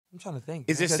I'm trying to think.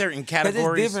 Is there certain Cause it's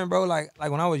categories? different, bro. Like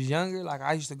when I was younger, like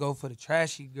I used to go for the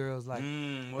trashy girls, like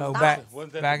wasn't back that the in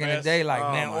the best? day, like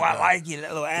Oh, man, my I God. like you,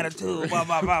 that little attitude, blah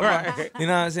blah blah blah. Right. You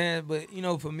know what I'm saying? But you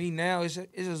know, for me now, it's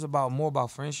just more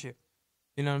about friendship.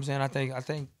 You know what I'm saying? I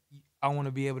think I want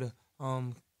to be able to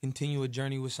continue a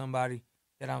journey with somebody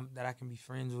that I can be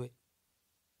friends with.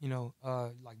 You know,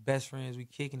 like best friends, we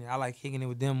kicking it. I like kicking it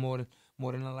with them more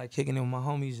than I like kicking it with my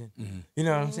homies, and you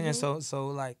know what I'm saying. So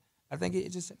like I think it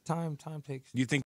just time takes. You think